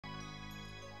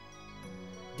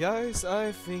Guys,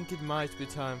 I think it might be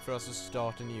time for us to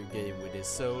start a new game with this,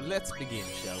 so let's begin,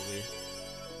 shall we?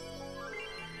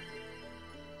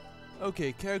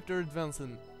 Okay, character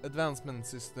advancement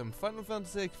system. Final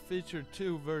Fantasy VIII featured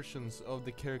two versions of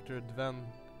the character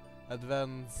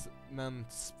advancement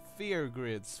sphere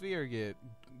grid.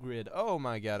 Oh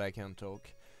my god, I can't talk.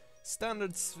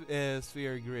 Standard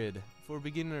sphere grid. For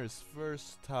beginners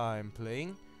first time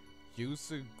playing,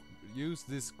 use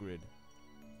this grid.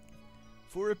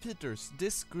 For repeaters,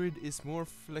 this grid is more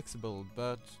flexible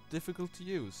but difficult to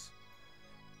use.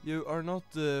 You are not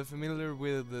familiar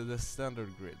with the standard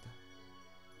grid.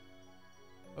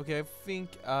 Okay, I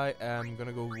think I am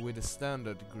gonna go with the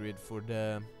standard grid for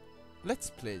the Let's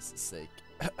Play's sake.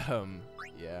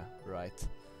 Yeah, right.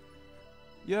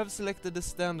 You have selected the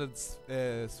standard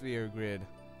sphere grid.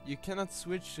 You cannot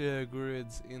switch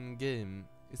grids in game.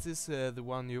 Is this the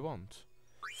one you want?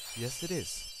 Yes, it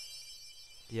is.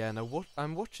 Yeah, now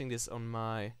I'm watching this on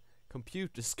my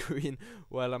computer screen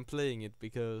while I'm playing it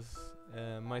because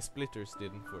my splitters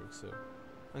didn't work, so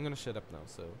I'm gonna shut up now,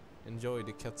 so enjoy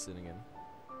the cutscene again.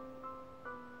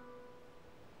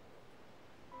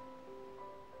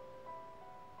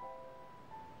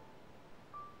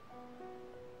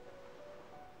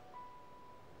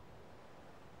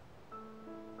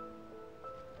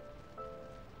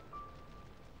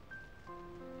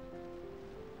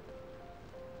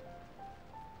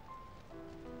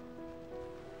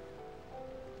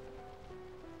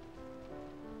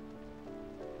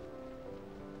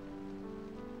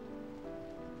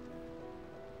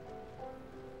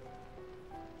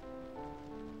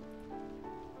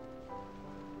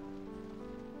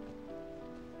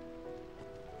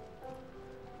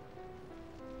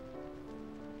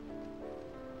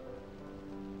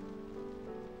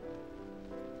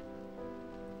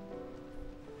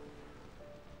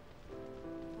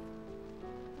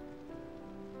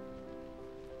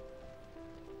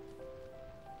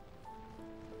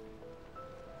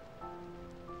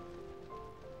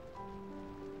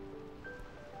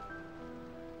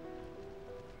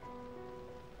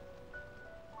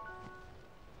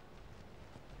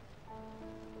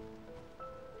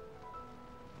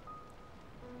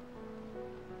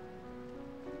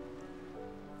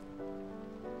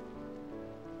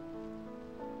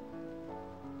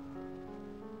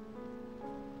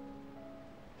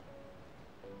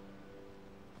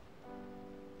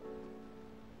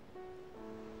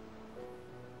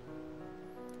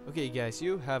 Okay guys,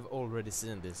 you have already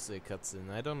seen this cutscene.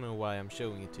 I don't know why I'm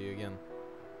showing it to you again.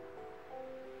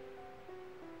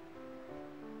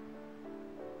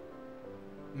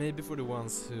 Maybe for the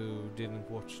ones who didn't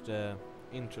watch the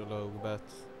intro logo, but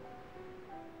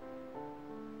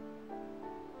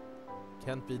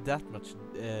can't be that much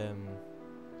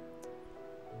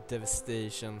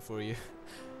devastation for you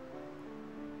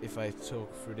if I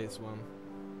talk through this one.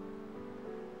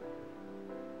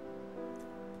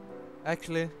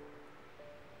 Actually,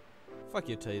 fuck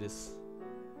you, Titus.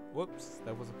 Whoops,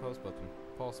 that was a pause button.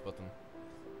 Pause button.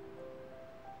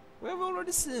 We have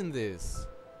already seen this.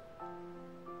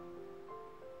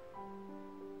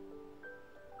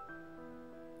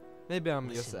 Maybe I'm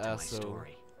just an asshole.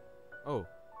 Oh.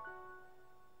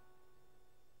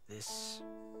 This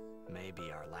may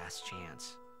be our last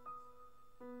chance.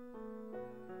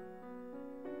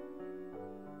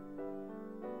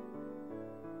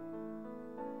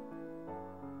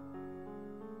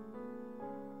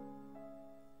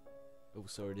 Oh,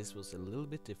 sorry, this was a little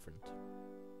bit different.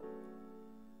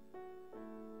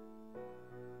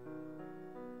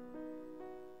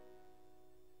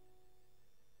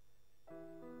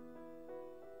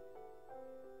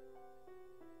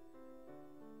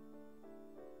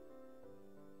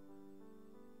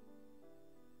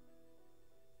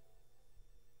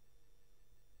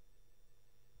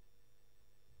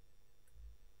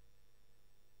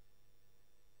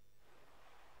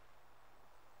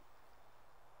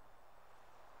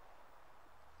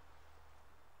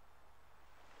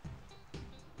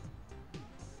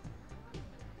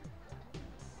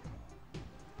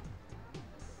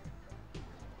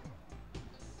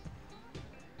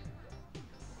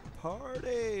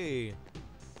 Party!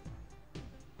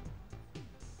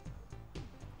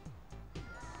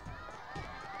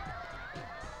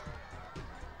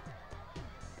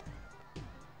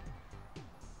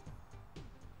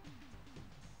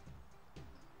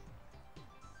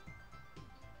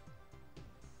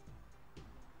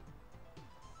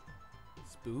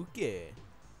 Spooky.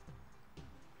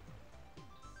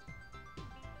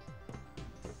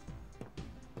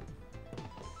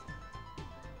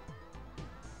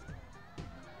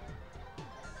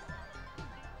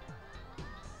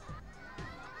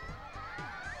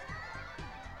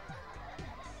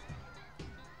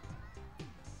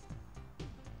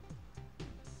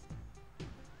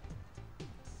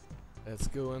 Let's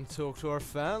go and talk to our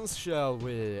fans, shall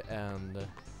we? And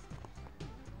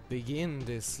begin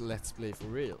this Let's Play for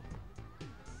real.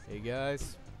 Hey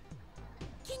guys.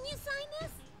 Can you sign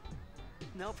this?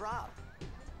 No problem.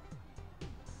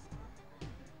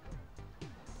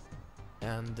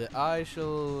 And I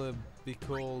shall be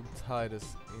called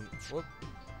Tidus in... Whoop.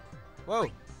 Whoa!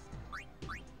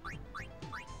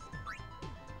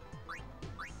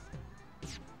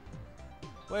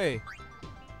 Wait.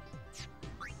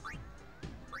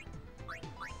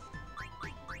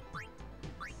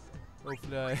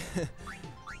 Hopefully I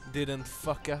didn't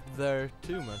fuck up there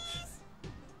too much.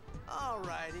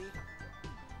 Alrighty.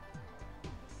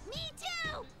 Me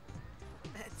too!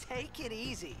 Take it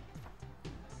easy.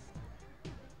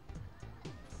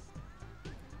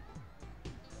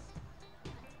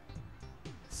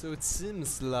 So it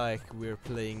seems like we're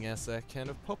playing as a kind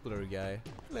of popular guy.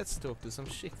 Let's talk to some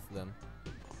chicks then.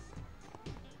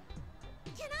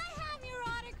 Can I have your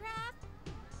autograph?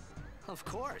 Of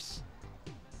course.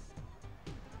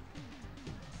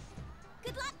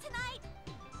 Good luck tonight!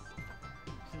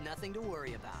 Nothing to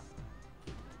worry about.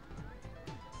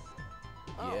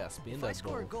 Yeah, spin if that I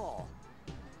score a ball.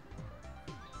 goal,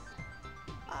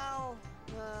 I'll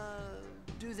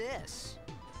do this.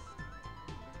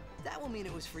 That will mean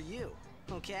it was for you,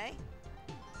 okay?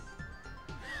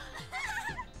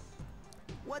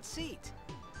 What seat?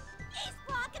 Ace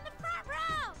block in the front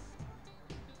row!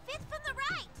 Fifth from the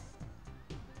right!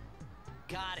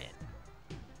 Got it.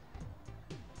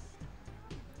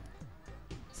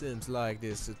 Seems like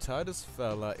this Tidus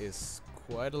fella is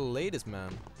quite a ladies man.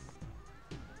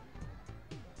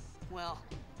 Well,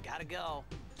 gotta go.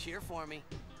 Cheer for me.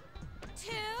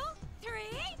 2, 3...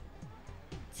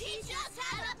 Teach us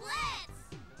how to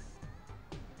blitz!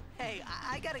 Hey,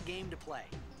 I got a game to play.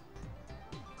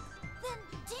 Then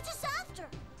teach us after!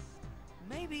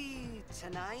 Maybe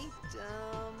tonight,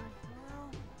 well,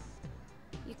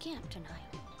 You can't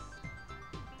tonight.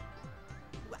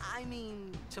 I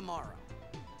mean tomorrow.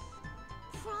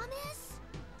 Promise?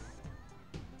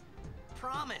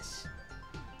 Promise.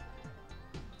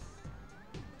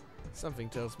 Something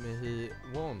tells me he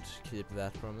won't keep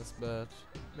that promise, but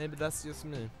maybe that's just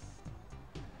me.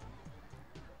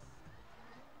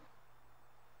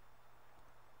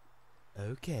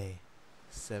 Okay,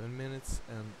 7 minutes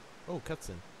and... oh,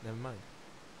 cutscene, never mind.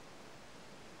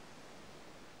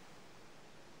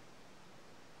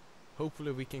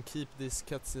 Hopefully we can keep this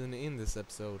cutscene in this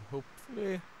episode,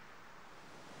 hopefully.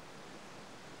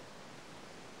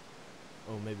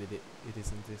 Oh, maybe it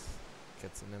isn't this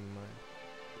cutscene, never mind.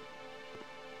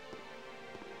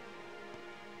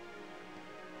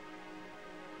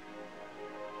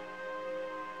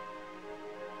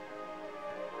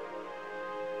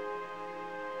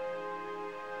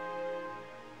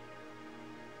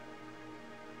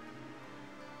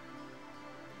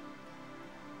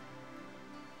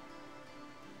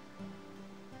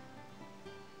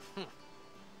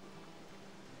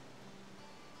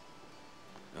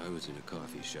 I was in a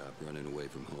coffee shop running away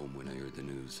from home when I heard the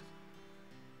news.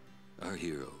 Our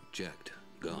hero, Jecht,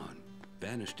 gone,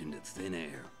 vanished into thin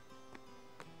air.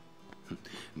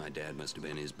 My dad must have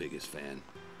been his biggest fan.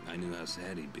 I knew how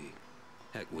sad he'd be.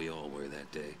 Heck, we all were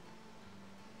that day.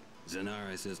 Zanar,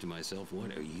 I says to myself,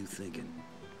 what are you thinking?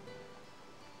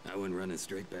 I went running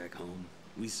straight back home.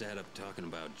 We sat up talking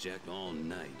about Jecht all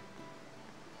night.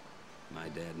 My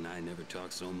dad and I never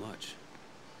talked so much.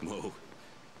 Whoa.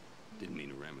 Didn't mean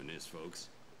to reminisce, folks.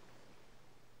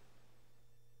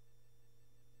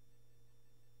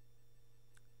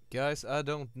 Guys, I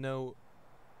don't know.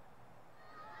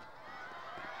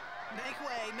 Make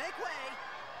way, make way!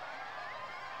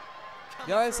 Coming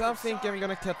Guys, through, I think sorry. I'm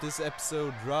gonna cut this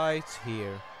episode right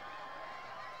here.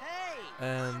 Hey!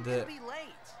 And, I'm gonna be late.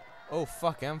 Oh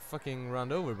fuck, I'm fucking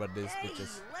run over by these Hey,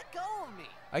 bitches. let go of me!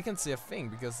 I can't see a thing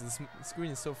because the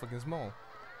screen is so fucking small.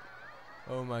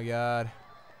 Oh my god.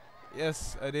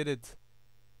 Yes, I did it.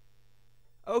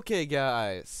 Okay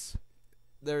guys.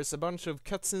 There's a bunch of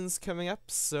cutscenes coming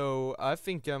up, so I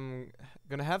think I'm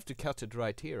gonna have to cut it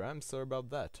right here. I'm sorry about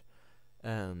that.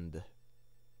 And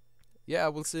yeah,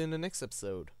 we'll see you in the next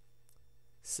episode.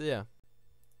 See ya.